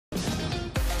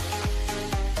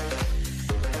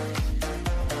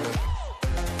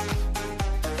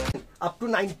Up to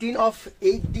 19 of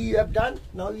 8D you have done.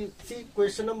 Now you see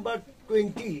question number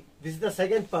 20. This is the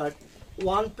second part.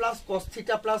 1 plus cos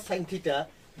theta plus sin theta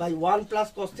by 1 plus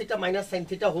cos theta minus sin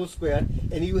theta whole square.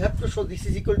 And you have to show this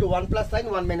is equal to 1 plus sin,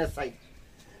 1 minus sin.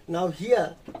 Now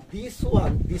here, this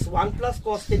 1 plus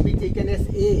cos can be taken as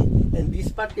A and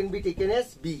this part can be taken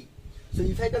as B. So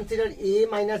if I consider A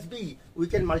minus B, we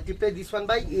can multiply this one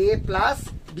by A plus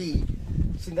B.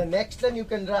 So in the next line you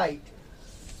can write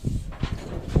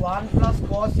 1 plus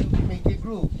cos, you can make a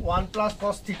group 1 plus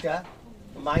cos theta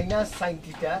minus sin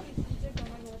theta.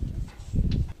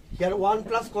 Here 1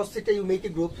 plus cos theta you make a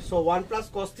group, so 1 plus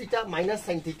cos theta minus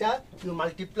sin theta you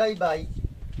multiply by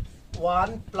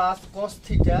 1 plus cos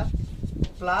theta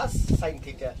plus sin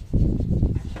theta.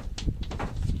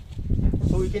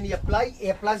 So we can apply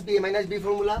A plus B, A minus B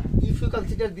formula. If you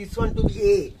consider this one to be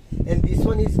A and this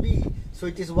one is B, so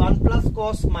it is 1 plus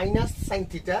cos minus sin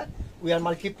theta. We are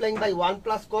multiplying by 1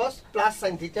 plus cos plus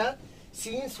sin theta.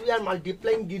 Since we are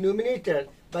multiplying denominator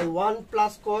by 1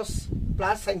 plus cos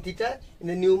plus sin theta, in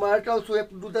the numerator also we have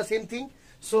to do the same thing.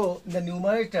 So in the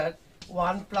numerator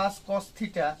 1 plus cos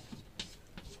theta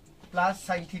plus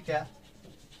sin theta,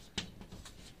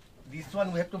 this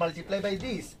one we have to multiply by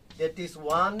this, that is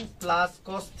 1 plus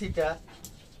cos theta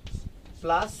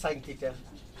plus sin theta.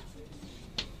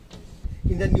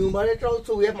 In the numerator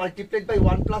also we have multiplied by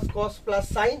 1 plus cos plus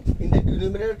sin. In the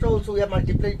denominator also we have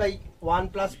multiplied by 1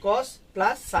 plus cos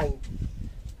plus sin.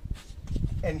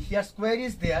 And here square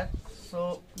is there,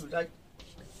 so you write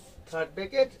third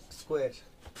bracket square.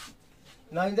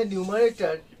 Now in the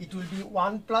numerator it will be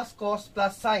 1 plus cos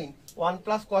plus sin, 1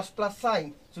 plus cos plus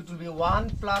sin. So it will be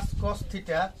 1 plus cos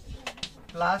theta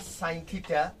plus sin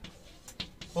theta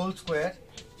whole square.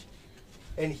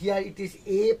 And here it is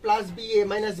A plus B, A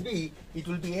minus B. It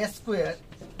will be A square,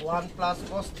 1 plus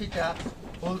cos theta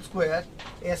whole square,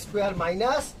 A square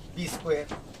minus B square.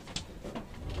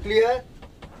 Clear?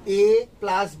 A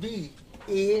plus B,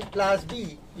 A plus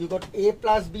B. You got A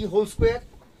plus B whole square.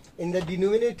 In the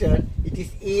denominator, it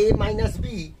is A minus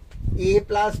B, A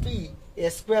plus B, A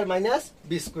square minus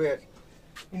B square.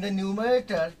 In the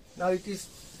numerator, now it is,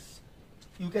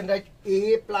 you can write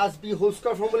A plus B whole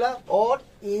square formula or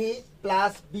A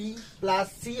plus B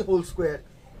plus C whole square.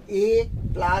 A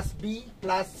plus B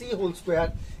plus C whole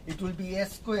square. It will be A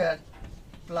square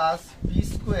plus B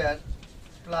square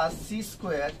plus C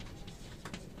square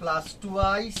plus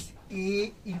twice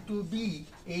A into B.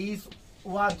 A is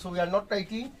 1, so we are not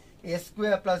writing A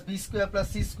square plus B square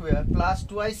plus C square plus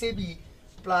twice AB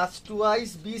plus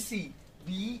twice BC.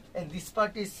 B and this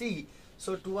part is C.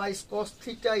 So twice cos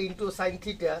theta into sin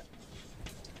theta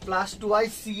plus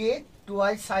twice CA,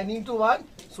 twice sin into 1.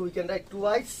 So we can write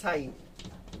twice sin.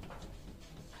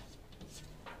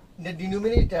 In the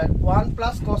denominator 1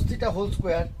 plus cos theta whole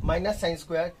square minus sin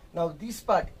square. Now this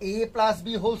part A plus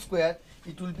B whole square,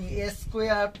 it will be A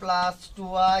square plus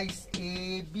twice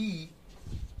AB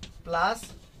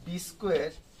plus B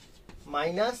square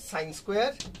minus sin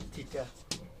square theta.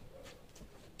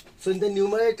 So in the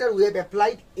numerator we have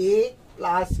applied A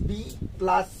plus B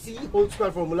plus C whole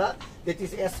square formula, that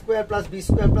is A square plus B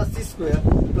square plus C square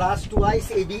plus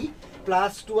twice AB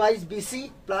plus twice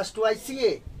BC plus twice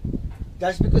CA.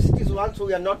 Just because it is 1, so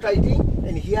we are not writing.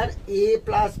 And here A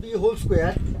plus B whole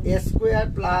square, A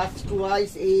square plus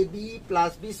twice AB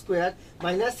plus B square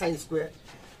minus sin square.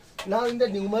 Now in the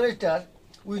numerator,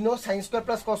 we know sin square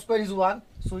plus cos square is 1.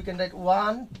 So we can write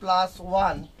 1 plus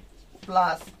 1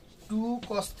 plus 2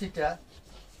 cos theta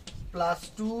plus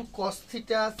 2 cos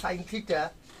theta sin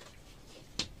theta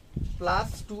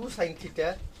plus 2 sin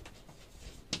theta.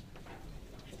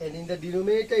 And in the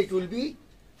denominator it will be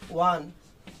 1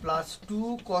 plus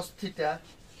 2 cos theta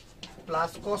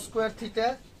plus cos square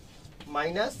theta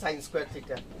minus sin square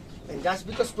theta. And just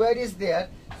because square is there,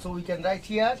 so we can write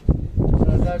here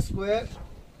another square.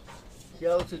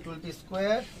 Here also it will be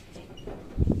square.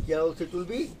 Here also it will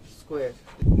be square.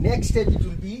 Next step it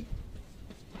will be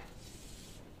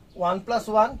 1 plus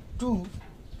 1, 2.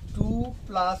 2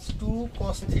 plus 2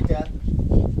 cos theta.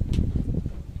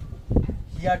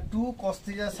 Here 2 cos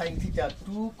theta sin theta.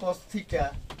 2 cos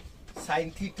theta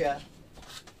sin theta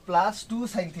plus 2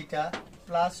 sin theta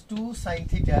plus 2 sin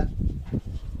theta.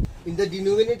 In the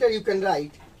denominator you can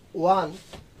write 1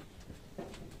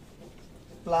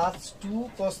 plus 2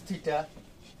 cos theta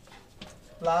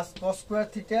plus cos square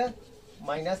theta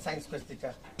minus sin square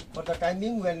theta. For the time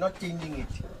being we are not changing it.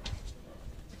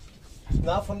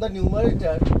 Now from the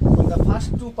numerator, from the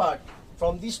first two part,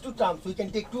 from these two terms we can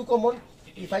take 2 common.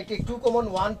 If I take 2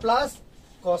 common, 1 plus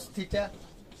cos theta.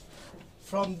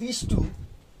 From these two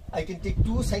I can take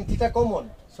 2 sin theta common.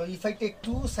 So if I take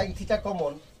 2 sin theta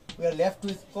common, we are left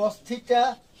with cos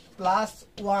theta plus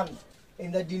 1.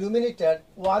 In the denominator,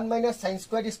 1 minus sine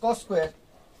squared is cos squared.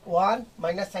 1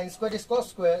 minus sine squared is cos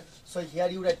squared. So here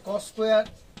you write cos squared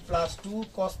plus 2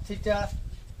 cos theta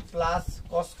plus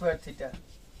cos squared theta.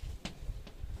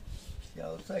 Here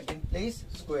also again place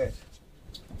square.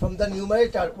 From the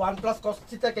numerator, 1 plus cos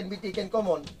theta can be taken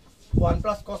common. 1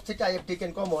 plus cos theta I have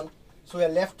taken common. So we are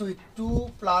left with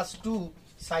 2 plus 2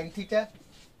 sin theta.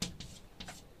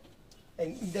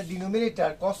 And in the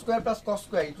denominator, cos square plus cos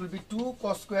square, it will be 2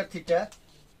 cos square theta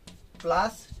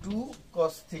plus 2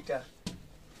 cos theta.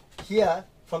 Here,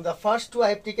 from the first two I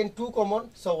have taken 2 common,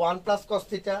 so 1 plus cos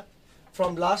theta.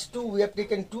 From last two we have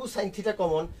taken 2 sin theta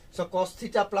common, so cos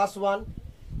theta plus 1.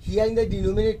 Here in the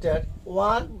denominator,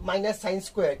 1 minus sine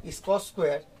square is cos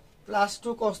square plus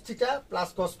 2 cos theta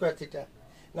plus cos square theta.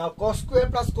 Now cos square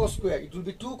plus cos square, it will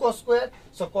be 2 cos square,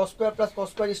 so cos square plus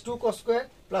cos square is 2 cos square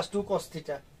plus 2 cos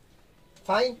theta.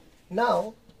 Fine.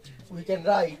 Now we can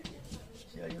write,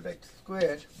 here you write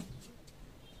square,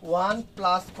 1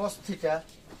 plus cos theta,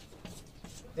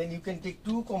 then you can take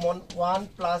 2 common, 1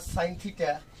 plus sin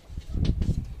theta.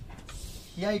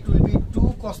 Here it will be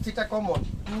 2 cos theta common,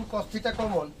 2 cos theta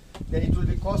common, then it will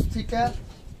be cos theta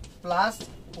plus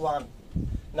 1.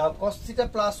 Now cos theta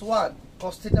plus 1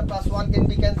 can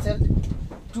be cancelled,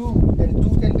 2 and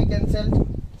 2 can be cancelled.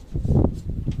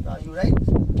 Now you write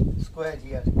square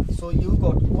here. So you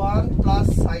got 1 plus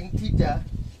sin theta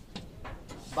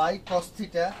by cos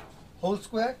theta whole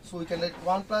square. So we can write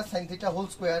 1 plus sin theta whole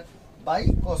square by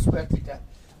cos square theta.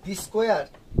 This square,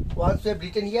 once we have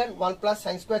written here, 1 plus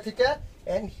sin square theta,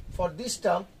 and for this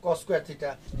term cos square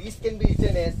theta. This can be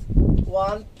written as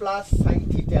 1 plus sin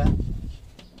theta,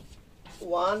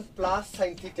 1 plus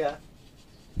sin theta,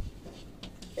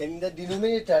 and in the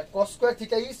denominator cos square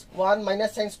theta is 1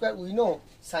 minus sin square. We know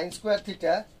sin square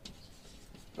theta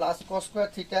plus cos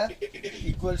square theta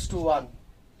equals to 1.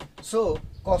 So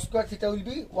cos square theta will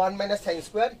be 1 minus sin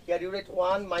square. Here you write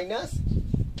 1 minus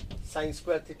sin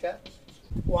square theta.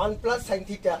 1 plus sin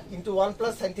theta into 1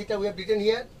 plus sin theta we have written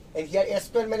here, and here a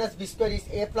square minus b square is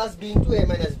a plus b into a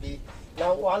minus b.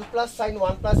 Now 1 plus sin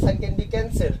can be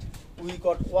cancelled. We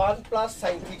got 1 plus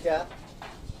sin theta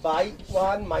by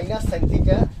 1 minus sin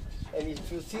theta, and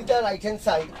if you see the right hand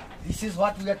side, this is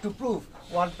what we have to prove,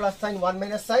 1 plus sin, 1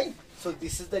 minus sin. So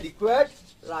this is the required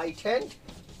right hand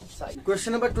side.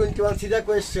 Question number 21, see the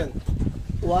question.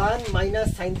 1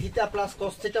 minus sin theta plus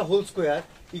cos theta whole square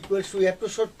equals to, we have to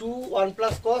show 2, 1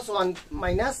 plus cos, 1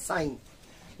 minus sin.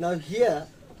 Now here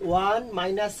 1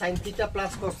 minus sin theta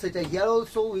plus cos theta, here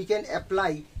also we can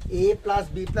apply a plus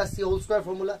b plus c whole square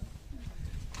formula.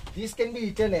 This can be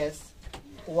written as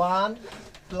 1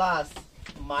 plus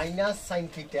minus sin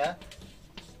theta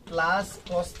plus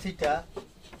cos theta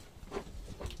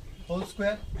whole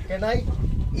square. Can I?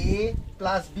 A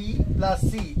plus b plus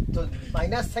c. So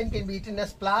minus sign can be written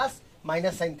as plus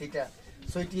minus sin theta.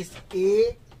 So it is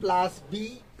a plus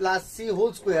b plus c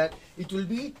whole square. It will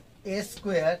be a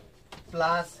square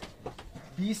plus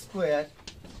b square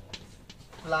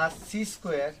plus c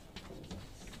square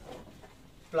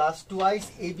plus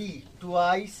twice ab,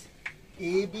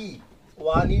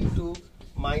 1 into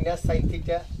minus sin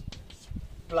theta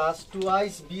plus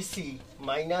twice bc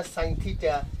minus sin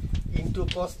theta into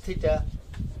cos theta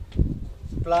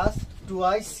plus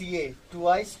twice ca,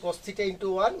 twice cos theta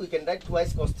into 1, we can write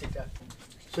twice cos theta.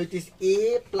 So it is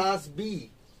a plus b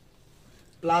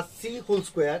plus c whole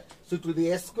square. So it will be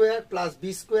a square plus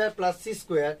b square plus c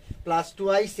square plus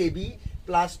twice ab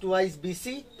plus twice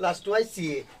bc plus twice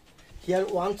ca. Here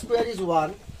 1 square is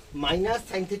 1, minus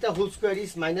sin theta whole square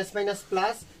is minus minus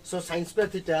plus, so sin square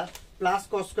theta plus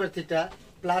cos square theta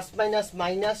plus minus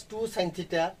minus 2 sin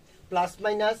theta plus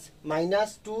minus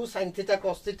minus 2 sin theta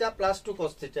cos theta plus 2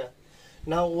 cos theta.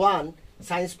 Now 1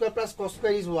 sin square plus cos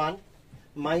square is 1,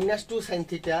 minus 2 sin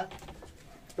theta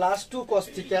plus 2 cos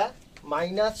theta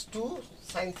minus 2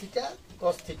 sin theta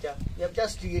cos theta. We have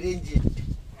just rearranged it.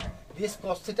 This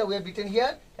cos theta we have written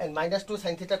here and minus 2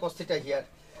 sin theta cos theta here.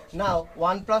 Now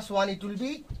 1 plus 1, it will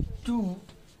be 2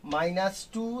 minus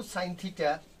 2 sin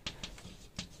theta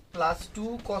plus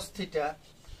 2 cos theta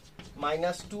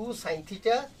minus 2 sin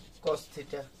theta cos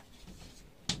theta.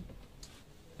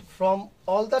 From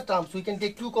all the terms we can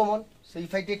take 2 common. So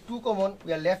if I take 2 common,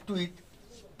 we are left with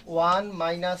 1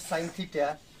 minus sin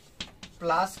theta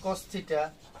plus cos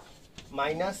theta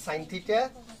minus sin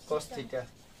theta cos theta.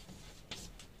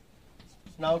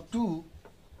 Now 2,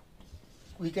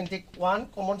 we can take 1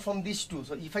 common from these 2.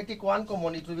 So if I take 1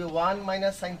 common, it will be 1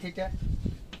 minus sin theta.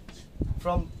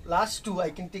 From last 2, I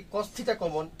can take cos theta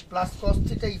common, plus cos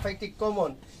theta if I take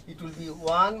common, it will be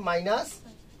 1 minus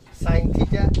sin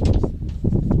theta.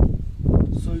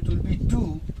 so it will be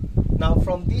 2. Now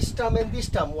from this term and this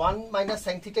term, 1 minus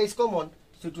sin theta is common,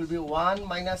 so it will be 1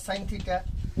 minus sin theta.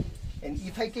 And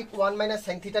if I take 1 minus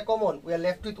sin theta common, we are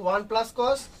left with 1 plus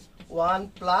cos,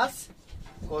 1 plus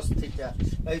cos theta.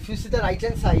 Now if you see the right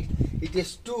hand side, it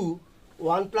is 2,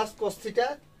 1 plus cos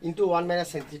theta into 1 minus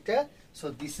sin theta.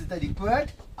 So this is the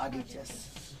required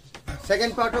RHS.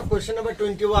 Second part of question number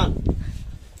 21.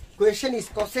 Question is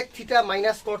cosec theta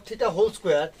minus cot theta whole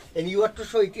square, and you have to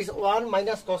show it is 1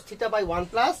 minus cos theta by 1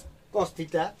 plus cos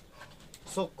theta.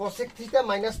 So cosec theta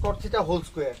minus cot theta whole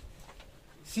square.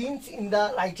 Since in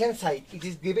the right hand side it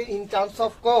is given in terms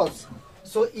of cos,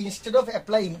 so instead of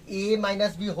applying a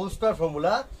minus b whole square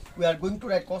formula, we are going to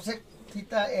write cosec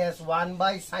theta as 1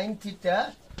 by sin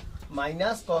theta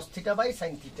minus cos theta by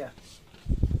sin theta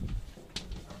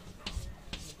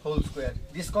whole square.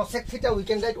 This cosec theta we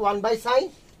can write 1 by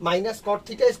sin minus cot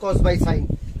theta is cos by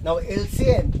sin. Now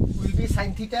LCM will be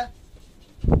sin theta.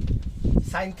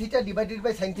 Sin theta divided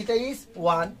by sin theta is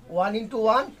 1. 1 into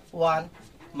 1, 1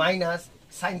 minus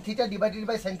sin theta divided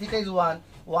by sin theta is 1.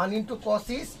 1 into cos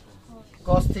is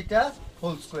cos theta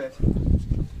whole square.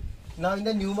 Now in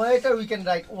the numerator we can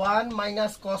write 1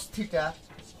 minus cos theta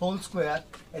whole square,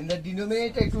 and the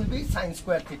denominator it will be sin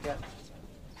square theta.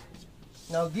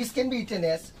 Now this can be written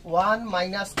as 1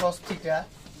 minus cos theta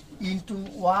into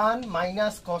 1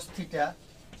 minus cos theta,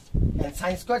 and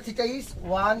sin square theta is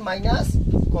 1 minus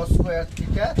cos square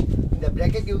theta. In the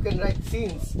bracket you can write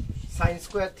since sin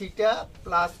square theta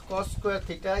plus cos square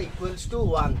theta equals to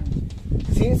 1.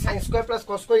 Since sin square plus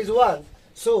cos square is 1,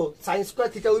 so sin square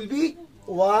theta will be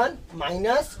 1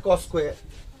 minus cos square.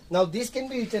 Now this can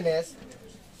be written as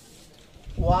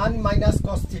 1 minus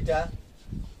cos theta,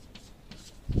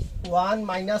 1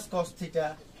 minus cos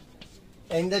theta,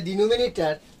 and the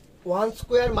denominator 1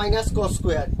 square minus cos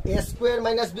square, a square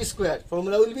minus b square.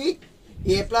 Formula will be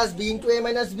a plus b into a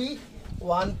minus b,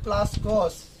 1 plus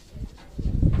cos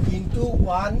into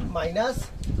 1 minus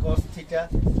cos theta.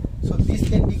 So this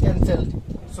can be cancelled.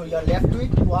 So you are left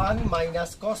with 1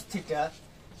 minus cos theta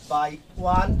by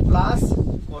 1 plus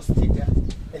cos theta.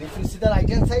 And if you see the right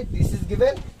hand side, this is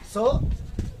given. So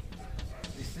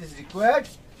this is required.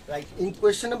 Right, in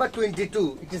question number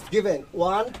 22, it is given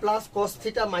 1 plus cos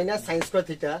theta minus sin square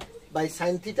theta by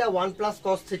sin theta 1 plus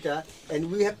cos theta,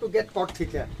 and we have to get cot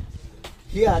theta.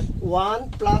 Here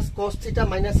 1 plus cos theta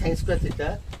minus sin square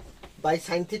theta by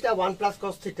sin theta 1 plus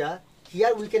cos theta.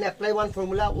 Here we can apply one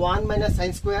formula, 1 minus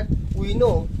sin square. We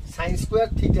know sin square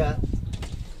theta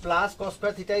plus cos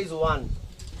square theta is 1.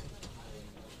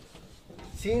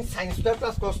 Since sin square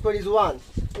plus cos square is 1,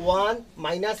 1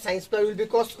 minus sin square will be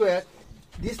cos square.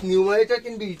 This numerator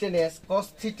can be written as cos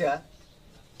theta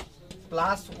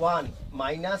plus 1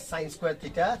 minus sin square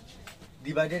theta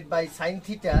divided by sin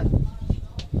theta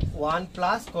 1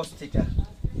 plus cos theta.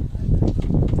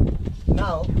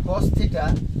 Now cos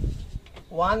theta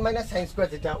 1 minus sin square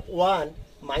theta, 1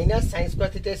 minus sin square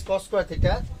theta is cos square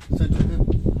theta, so it will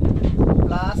be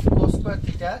plus cos square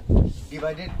theta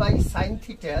divided by sin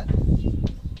theta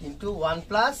into 1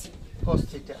 plus cos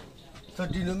theta. So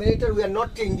denominator we are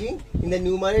not changing. In the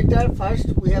numerator first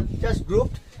we have just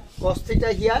grouped cos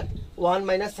theta here, 1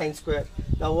 minus sin square.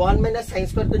 Now 1 minus sin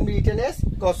square can be written as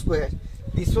cos square.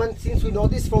 This one, since we know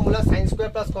this formula, sin square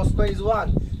plus cos square is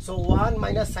 1. So 1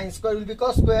 minus sin square will be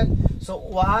cos square. So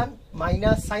 1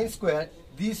 minus sin square,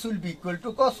 this will be equal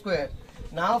to cos square.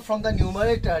 Now from the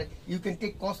numerator you can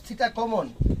take cos theta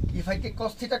common. If I take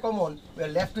cos theta common, we are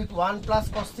left with 1 plus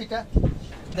cos theta.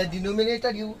 The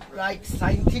denominator you write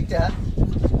sin theta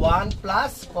 1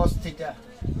 plus cos theta.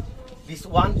 This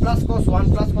 1 plus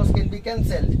cos can be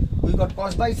cancelled. We got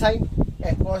cos by sin,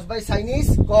 and cos by sin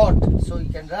is cot. So you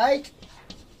can write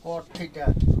cot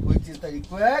theta, which is the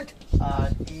required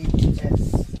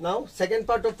RHS. Now second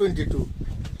part of 22.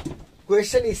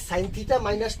 Question is sin theta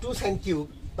minus 2 sin cube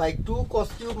by 2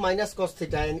 cos cube minus cos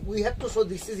theta, and we have to show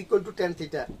this is equal to tan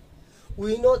theta.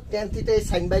 We know tan theta is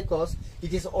sin by cos.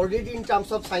 It is already in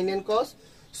terms of sin and cos.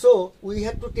 So we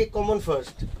have to take common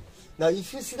first. Now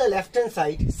if you see the left hand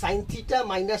side, sin theta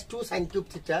minus 2 sin cube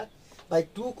theta by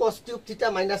 2 cos cube theta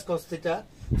minus cos theta.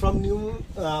 From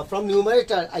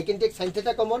numerator I can take sin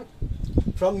theta common.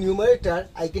 From numerator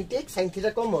I can take sin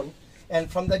theta common. And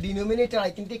from the denominator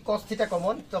I can take cos theta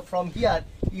common. So from here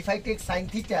if I take sin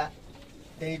theta,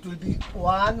 then it will be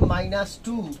 1 minus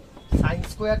 2 sin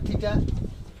square theta.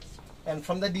 And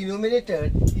from the denominator,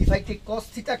 if I take cos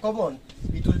theta common,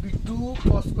 it will be 2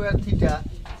 cos square theta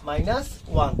minus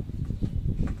 1.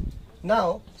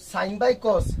 Now sin by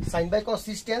cos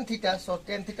is tan theta, so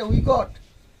tan theta we got.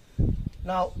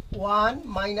 Now 1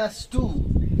 minus 2,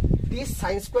 this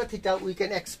sin square theta we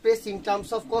can express in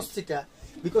terms of cos theta.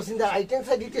 because in the right hand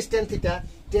side it is tan theta.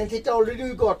 Tan theta already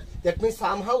we got. That means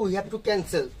somehow we have to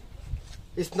cancel.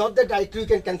 It's not that directly we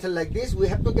can cancel like this. We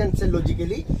have to cancel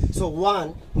logically. So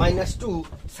 1 minus 2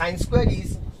 sine square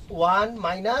is 1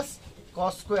 minus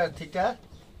cos square theta.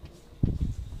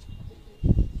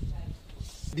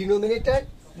 Denominator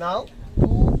now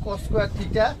 2 cos square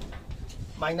theta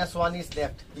minus 1 is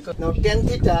left. Because now tan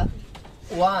theta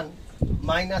 1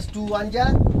 minus 2 1 ja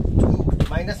 2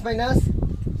 minus minus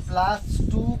plus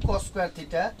 2 cos square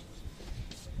theta.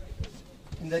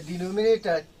 In the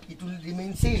denominator it will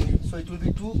remain same, so it will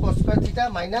be 2 cos square theta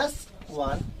minus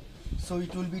 1, so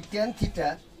it will be tan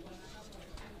theta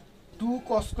 2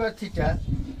 cos square theta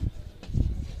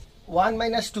 1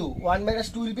 minus 2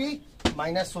 will be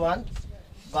minus 1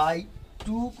 by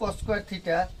 2 cos square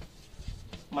theta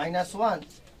minus 1.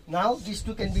 Now these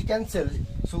two can be cancelled,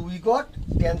 so we got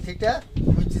tan theta,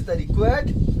 which is the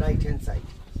required right hand side,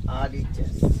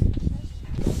 RHS.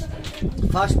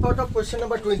 First part of question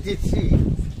number 23.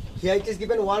 Here it is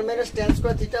given 1 minus tan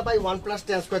square theta by 1 plus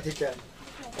tan square theta,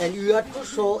 and you have to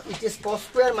show it is cos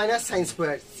square minus sine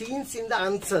square. Since in the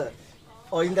answer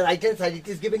or in the right hand side it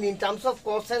is given in terms of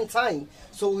cos and sine,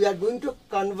 so we are going to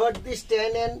convert this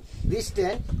tan and this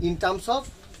tan in terms of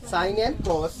sine and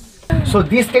cos. So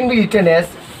this can be written as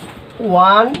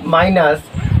 1 minus,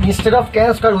 instead of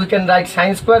tan square we can write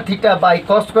sine square theta by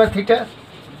cos square theta.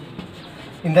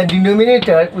 In the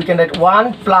denominator we can write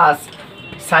 1 plus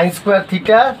sine square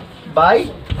theta by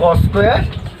cos square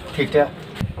theta.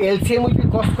 LCM will be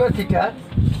cos square theta,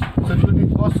 so it will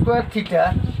be cos square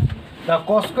theta. Now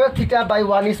cos square theta by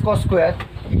 1 is cos square,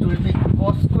 it will be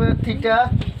cos square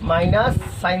theta minus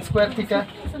sine square theta.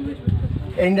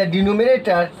 In the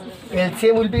denominator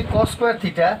LCM will be cos square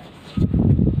theta.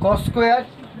 Cos square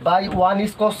by 1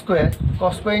 is cos square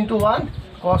into 1,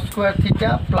 cos square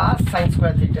theta plus sine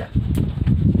square theta.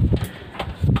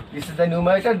 This is the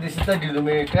numerator, this is the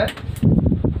denominator.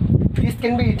 This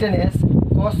can be written as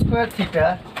cos square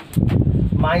theta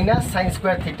minus sine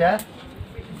square theta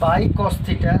by cos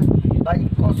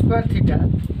square theta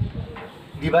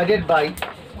divided by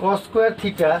cos square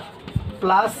theta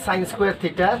plus sine square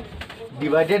theta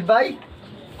divided by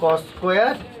cos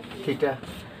square theta.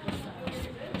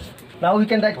 Now we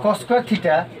can write cos square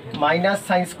theta minus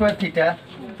sine square theta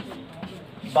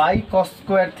by cos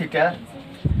square theta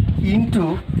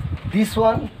into this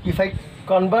one. If I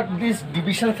convert this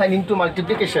division sign into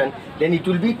multiplication, then it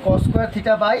will be cos square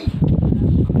theta by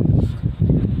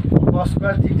cos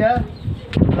square theta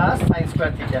plus sine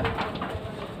square theta.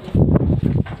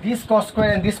 This cos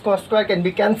square and this cos square can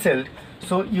be cancelled,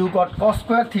 so you got cos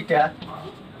square theta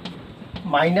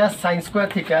minus sine square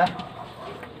theta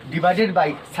divided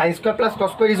by sine square plus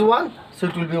cos square is 1, so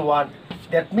it will be 1.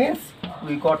 That means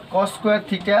we got cos square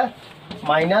theta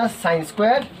minus sine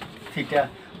square theta,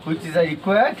 which is a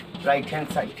required right hand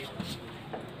side.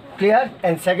 Clear?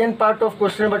 And second part of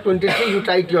question number 23 you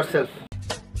try it yourself.